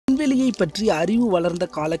விண்வெளியை பற்றி அறிவு வளர்ந்த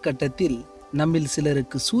காலகட்டத்தில் நம்மில்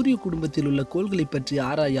சிலருக்கு சூரிய குடும்பத்தில் உள்ள கோள்களை பற்றி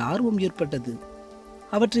ஆராய ஆர்வம் ஏற்பட்டது.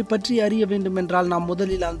 அவற்றை பற்றி அறிய வேண்டுமென்றால் நாம்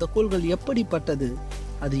முதலில் அந்த கோள்கள் எப்படிப்பட்டது,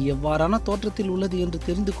 அது எவ்வாறான தோற்றத்தில் உள்ளது என்று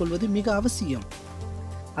தெரிந்து கொள்வது மிக அவசியம்.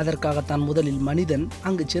 அதற்காகத்தான் முதலில் மனிதன்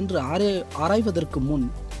அங்கு சென்று ஆராய்வதற்கு முன்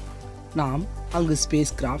நாம் அங்கு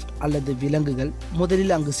ஸ்பேஸ் கிராஃப்ட் அல்லது விலங்குகள்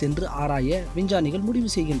முதலில் அங்கு சென்று ஆராய விஞ்ஞானிகள்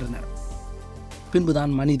முடிவு செய்கின்றனர்.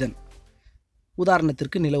 பின்புதான் மனிதன்.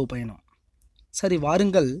 உதாரணத்திற்கு நிலவு பயணம். சரி,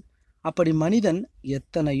 வாருங்கள். அப்படி மனிதன்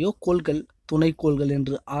எத்தனையோ கோள்கள், துணைக்கோள்கள்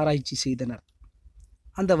என்று ஆராய்ச்சி செய்தனர்.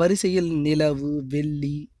 அந்த வரிசையில் நிலவு,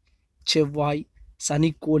 வெள்ளி, செவ்வாய்,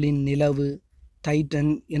 சனிக்கோளின் நிலவு,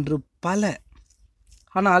 டைட்டன் என்று பல.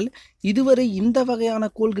 ஆனால் இதுவரை இந்த வகையான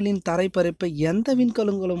கோள்களின் தரைப்பரப்பை எந்த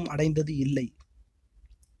விண்கலங்களும் அடைந்தது இல்லை.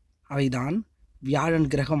 அவைதான் வியாழன்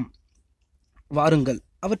கிரகம். வாருங்கள்,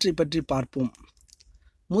 அவற்றை பற்றி பார்ப்போம்.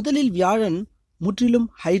 முதலில் வியாழன் முற்றிலும்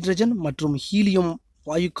ஹைட்ரஜன் மற்றும் ஹீலியம்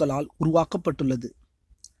வாயுக்களால் உருவாக்கப்பட்டுள்ளது.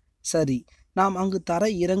 சரி, நாம் அங்கு தரை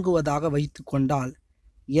இறங்குவதாக வைத்து கொண்டால்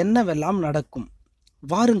என்னவெல்லாம் நடக்கும்?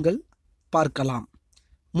 வாருங்கள் பார்க்கலாம்.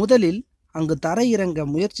 முதலில் அங்கு தரை இறங்க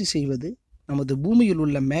முயற்சி செய்வது நமது பூமியில்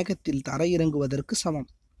உள்ள மேகத்தில் தரை இறங்குவதற்கு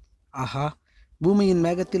சமம். ஆஹா, பூமியின்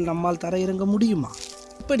மேகத்தில் நம்மால் தரை இறங்க முடியுமா?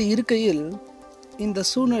 இப்படி இருக்கையில் இந்த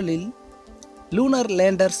சூழலில் லூனர்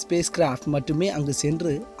லேண்டர் ஸ்பேஸ் கிராஃப்ட் மட்டுமே அங்கு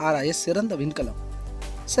சென்று ஆராய சிறந்த விண்கலம்.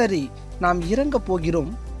 சரி, நாம் இறங்க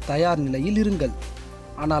போகிறோம், தயார் நிலையில் இருங்கள்.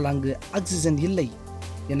 ஆனால் அங்கு ஆக்சிஜன் இல்லை,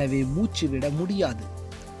 எனவே மூச்சு விட முடியாது.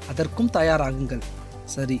 அதற்கும் தயாராகுங்கள்.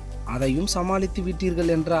 சரி, அதையும் சமாளித்து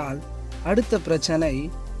விட்டீர்கள் என்றால் அடுத்த பிரச்சனை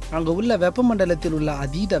அங்கு உள்ள வெப்பமண்டலத்தில் உள்ள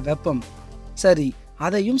அதீத வெப்பம். சரி,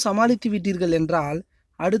 அதையும் சமாளித்து விட்டீர்கள் என்றால்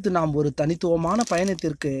அடுத்து நாம் ஒரு தனித்துவமான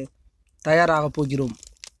பயணத்திற்கு தயாராக போகிறோம்.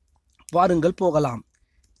 வாருங்கள் போகலாம்.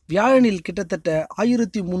 வியாழனில் கிட்டத்தட்ட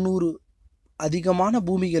 1300 அதிகமான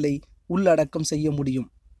பூமிகளை உள்ளடக்கம் செய்ய முடியும்.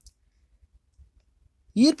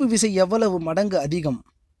 ஈர்ப்பு விசை எவ்வளவு மடங்கு அதிகம்?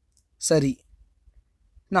 சரி,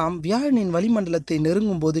 நாம் வியாழனின் வளிமண்டலத்தை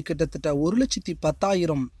நெருங்கும் போது கிட்டத்தட்ட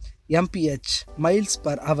 1,10,000 mph மைல்ஸ்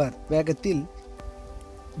பர் அவர் வேகத்தில்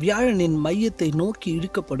வியாழனின் மையத்தை நோக்கி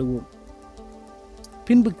இழுக்கப்படுவோம்.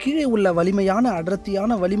 பின்பு கீழே உள்ள வலிமையான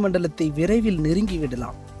அடர்த்தியான வளிமண்டலத்தை விரைவில்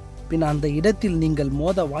நெருங்கிவிடலாம். பின் அந்த இடத்தில் நீங்கள்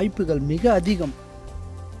மோத வாய்ப்புகள் மிக அதிகம்.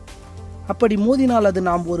 அப்படி மோதினால் அது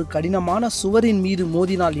நாம் ஒரு கடினமான சுவரின் மீது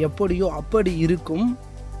மோதினால் எப்படியோ அப்படி இருக்கும்.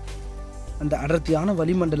 அந்த அடர்த்தியான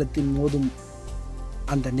வளிமண்டலத்தில் மோதும்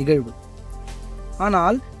அந்த நிகழ்வு.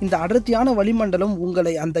 ஆனால் இந்த அடர்த்தியான வளிமண்டலம்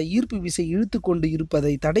உங்களை அந்த ஈர்ப்பு விசை இழுத்து கொண்டு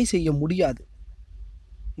இருப்பதை தடை செய்ய முடியாது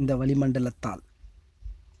இந்த வளிமண்டலத்தால்.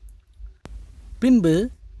 பின்பு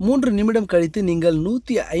 3 நிமிடம் கழித்து நீங்கள்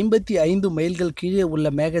 155 மைல்கள் கீழே உள்ள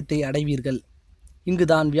மேகத்தை அடைவீர்கள்.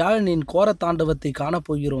 இங்குதான் வியாழனின் கோர தாண்டவத்தை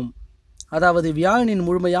காணப்போகிறோம். அதாவது வியாழனின்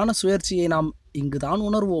முழுமையான சுழற்சியை நாம் இங்குதான்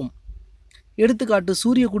உணர்வோம். எடுத்துக்காட்டு,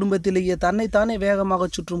 சூரிய குடும்பத்திலேயே தன்னைத்தானே வேகமாக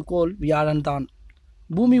சுற்றும் கோள் வியாழன்தான்.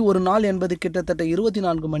 பூமி ஒரு நாள் என்பது கிட்டத்தட்ட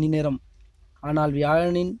 24 மணி நேரம். ஆனால்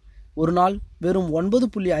வியாழனின் ஒரு நாள் வெறும்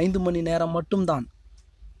 9.5 மணி நேரம் மட்டும்தான்.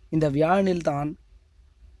 இந்த வியாழனில்தான்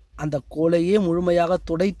அந்த கோளையே முழுமையாக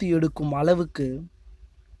துடைத்து எடுக்கும் அளவுக்கு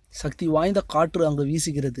சக்தி வாய்ந்த காற்று அங்கு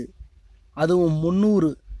வீசுகிறது. அதுவும் 300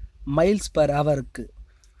 மைல்ஸ் பர் ஹவருக்கு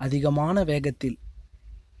அதிகமான வேகத்தில்.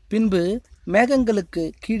 பின்பு மேகங்களுக்கு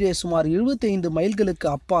கீழே சுமார் 75 மைல்களுக்கு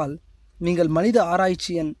அப்பால் நீங்கள் மனித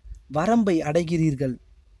ஆராய்ச்சியின் வரம்பை அடைகிறீர்கள்.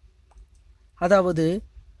 அதாவது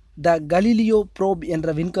த கலீலியோ ப்ரோப்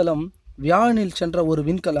என்ற விண்கலம் வியாழனில் சென்ற ஒரு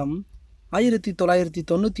விண்கலம்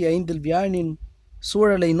 1995 வியாழனின்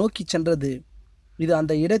சூழலை நோக்கி சென்றது. இது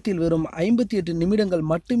அந்த இடத்தில் வெறும் 58 நிமிடங்கள்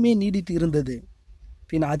மட்டுமே நீடித்து இருந்தது.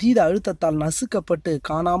 பின் அதீத அழுத்தத்தால் நசுக்கப்பட்டு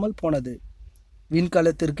காணாமல் போனது.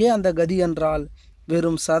 விண்கலத்திற்கே அந்த கதி என்றால்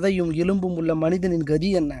வெறும் சதையும் எலும்பும் உள்ள மனிதனின் கதி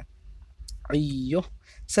என்ன? ஐயோ!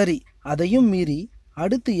 சரி, அதையும் மீறி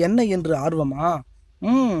அடுத்து என்ன என்று ஆர்வமா?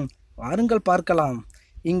 வாருங்கள் பார்க்கலாம்.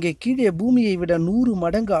 இங்கே கீழே பூமியை விட 100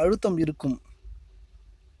 மடங்கு அழுத்தம் இருக்கும்.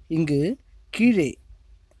 இங்கு கீழே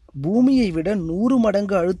பூமியை விட 100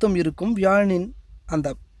 மடங்கு அழுத்தம் இருக்கும் வியாழனின் அந்த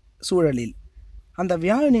சூழலில். அந்த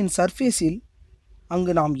வியாழனின் சர்ஃபேஸில்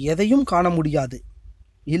அங்கு நாம் எதையும் காண முடியாது.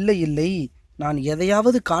 இல்லை, நான்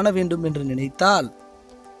எதையாவது காண வேண்டும் என்று நினைத்தால்,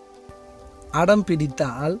 அடம்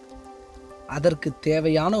பிடித்தால் அதற்கு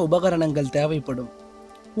தேவையான உபகரணங்கள் தேவைப்படும்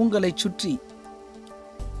உங்களை சுற்றி.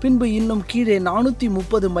 பின்பு இன்னும் கீழே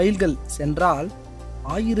 430 மைல்கள் சென்றால்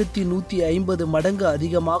 1150 மடங்கு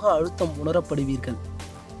அதிகமாக அழுத்தம் உணரப்படுவீர்கள்.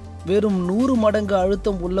 வெறும் 100 மடங்கு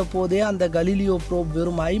அழுத்தம் உள்ள போதே அந்த கலீலியோ ப்ரோப்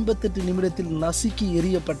வெறும் 58 நிமிடத்தில் நசுக்கி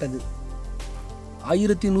எறியப்பட்டது.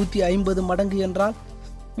 1150 மடங்கு என்றால்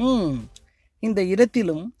இந்த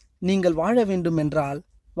இடத்திலும் நீங்கள் வாழ வேண்டும் என்றால்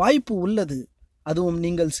வாய்ப்பு உள்ளது. அதுவும்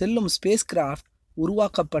நீங்கள் செல்லும் ஸ்பேஸ் கிராஃப்ட்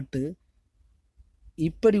உருவாக்கப்பட்டு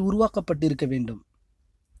இப்படி உருவாக்கப்பட்டிருக்க வேண்டும்.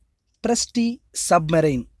 பிரஸ்டி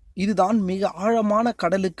சப்மரைன் இதுதான் மிக ஆழமான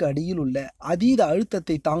கடலுக்கு அடியில் உள்ள அதீத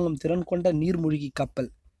அழுத்தத்தை தாங்கும் திறன் கொண்ட நீர்மூழ்கி கப்பல்.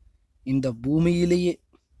 இந்த பூமியிலேயே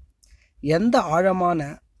எந்த ஆழமான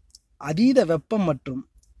அதீத வெப்பம் மற்றும்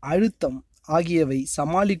அழுத்தம் ஆகியவை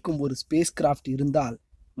சமாளிக்கும் ஒரு ஸ்பேஸ் கிராஃப்ட் இருந்தால்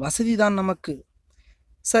வசதிதான் நமக்கு.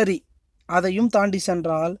 சரி, அதையும் தாண்டி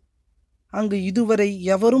சென்றால் அங்கு இதுவரை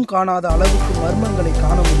எவரும் காணாத அளவுக்கு மர்மங்களை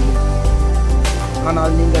காண முடியும்.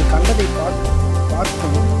 ஆனால் நீங்கள் கண்டதை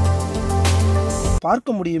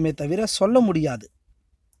பார்க்க முடியுமே தவிர சொல்ல முடியாது.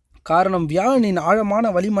 காரணம், வியாழனின் ஆழமான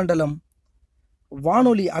வளிமண்டலம்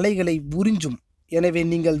வானொலி அலைகளை உறிஞ்சும். எனவே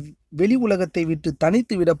நீங்கள் வெளி உலகத்தை விட்டு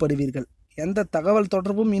தனித்து விடப்படுவீர்கள். எந்த தகவல்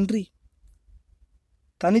தொடர்பும் இன்றி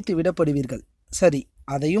தனித்து விடப்படுவீர்கள். சரி,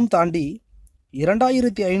 அதையும் தாண்டி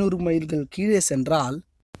 2500 மைல்கள் கீழே சென்றால்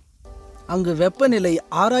அங்கு வெப்பநிலை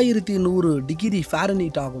 6100 டிகிரி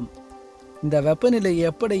ஃபாரன்ஹீட் ஆகும். இந்த வெப்பநிலை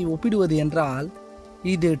எப்படி ஒப்பிடுவது என்றால்,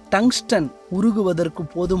 இது டங்ஸ்டன் உருகுவதற்கு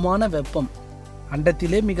போதுமான வெப்பம்.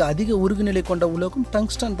 அண்டத்திலே மிக அதிக உருகுநிலை கொண்ட உலோகம்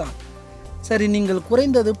டங்ஸ்டன் தான். சரி, நீங்கள்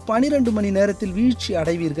குறைந்தது 12 மணி நேரத்தில் வீழ்ச்சி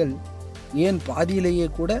அடைவீர்கள். ஏன் பாதியிலேயே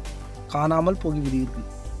கூட காணாமல் போய்விடுவீர்கள்.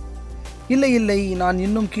 இல்லை, நான்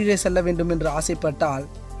இன்னும் கீழே செல்ல வேண்டும் என்று ஆசைப்பட்டால்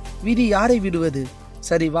விதி யாரை விடுவது?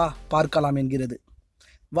 சரி வா பார்க்கலாம் என்கிறது.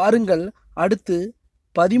 வாருங்கள், அடுத்து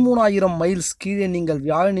 13,000 மைல்ஸ் கீழே நீங்கள்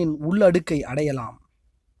வியாழனின் உள்ளடுக்கை அடையலாம்.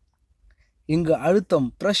 இங்கு அழுத்தம்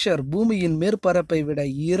பிரஷர் பூமியின் மேற்பரப்பை விட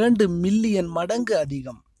 2 மில்லியன் மடங்கு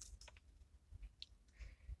அதிகம்.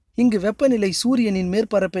 இங்கு வெப்பநிலை சூரியனின்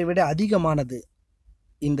மேற்பரப்பை விட அதிகமானது.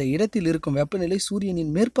 இந்த இடத்தில் இருக்கும் வெப்பநிலை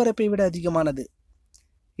சூரியனின் மேற்பரப்பை விட அதிகமானது.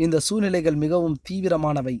 இந்த சூழ்நிலைகள் மிகவும்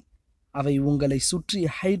தீவிரமானவை. அவை உங்களை சுற்றி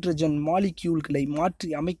ஹைட்ரஜன் மாலிக்யூல்களை மாற்றி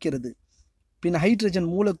அமைக்கிறது. பின் ஹைட்ரஜன்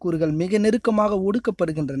மூலக்கூறுகள் மிக நெருக்கமாக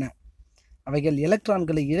ஒடுக்கப்படுகின்றன. அவைகள்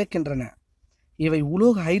எலக்ட்ரான்களை இழக்கின்றன. இவை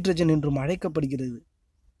உலோக ஹைட்ரஜன் என்றும் அழைக்கப்படுகிறது.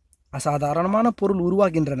 அசாதாரணமான பொருள்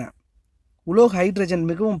உருவாகின்றன. உலோக ஹைட்ரஜன்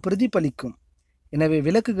மிகவும் பிரதிபலிக்கும். எனவே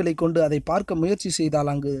விளக்குகளை கொண்டு அதை பார்க்க முயற்சி செய்தால்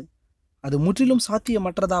அங்கு அது முற்றிலும்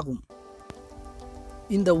சாத்தியமற்றதாகும்.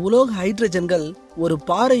 இந்த உலோக ஹைட்ரஜன்கள் ஒரு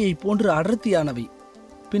பாறையை போன்று அடர்த்தியானவை.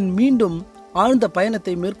 பின் மீண்டும் ஆழ்ந்த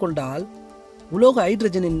பயணத்தை மேற்கொண்டால் உலோக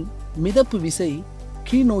ஹைட்ரஜனின் மிதப்பு விசை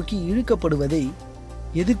கீழ்நோக்கி இழுக்கப்படுவதை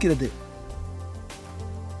எதிர்க்கிறது.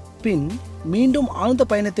 பின் மீண்டும் ஆழ்ந்த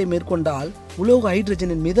பயணத்தை மேற்கொண்டால் உலோக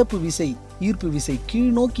ஹைட்ரஜனின் மிதப்பு விசை ஈர்ப்பு விசை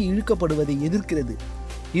கீழ்நோக்கி இழுக்கப்படுவதை எதிர்க்கிறது.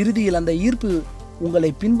 இறுதியில் அந்த ஈர்ப்பு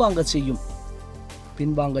உங்களை பின்வாங்க செய்யும்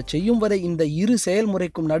வரை இந்த இரு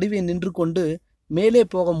செயல்முறைக்கும் நடுவே நின்று கொண்டு மேலே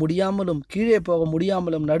போக முடியாமலும் கீழே போக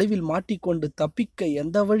முடியாமலும் நடுவில் மாட்டிக்கொண்டு தப்பிக்க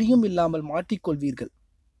எந்த வழியும் இல்லாமல் மாட்டிக்கொள்வீர்கள்.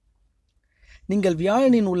 நீங்கள்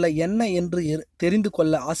வியாழனின் உள்ள என்ன என்று தெரிந்து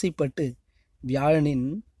கொள்ள ஆசைப்பட்டு வியாழனின்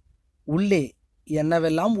உள்ளே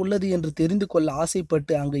என்னவெல்லாம் உள்ளது என்று தெரிந்து கொள்ள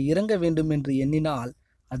ஆசைப்பட்டு அங்கு இறங்க வேண்டும் என்று எண்ணினால்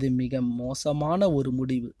அது மிக மோசமான ஒரு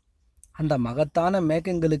முடிவு. அந்த மகத்தான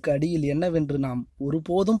மேகங்களுக்கு அடியில் என்னவென்று நாம்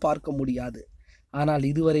ஒருபோதும் பார்க்க முடியாது. ஆனால்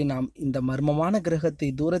இதுவரை நாம் இந்த மர்மமான கிரகத்தை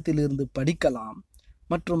தூரத்திலிருந்து படிக்கலாம்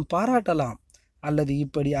மற்றும் பாராட்டலாம், அல்லது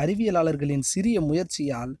இப்படி அறிவியலாளர்களின் சிறிய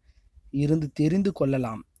முயற்சியால் இருந்து தெரிந்து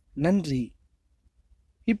கொள்ளலாம். நன்றி.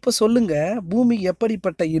 இப்ப சொல்லுங்க, பூமி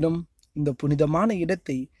எப்படிப்பட்ட இடம்? இந்த புனிதமான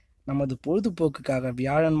இடத்தை நமது பொழுதுபோக்குக்காக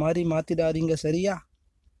வியாழன் மாதிரி மாத்திடாதீங்க, சரியா?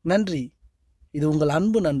 நன்றி. இது உங்கள்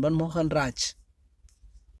அன்பு நண்பன் மோகன்ராஜ்.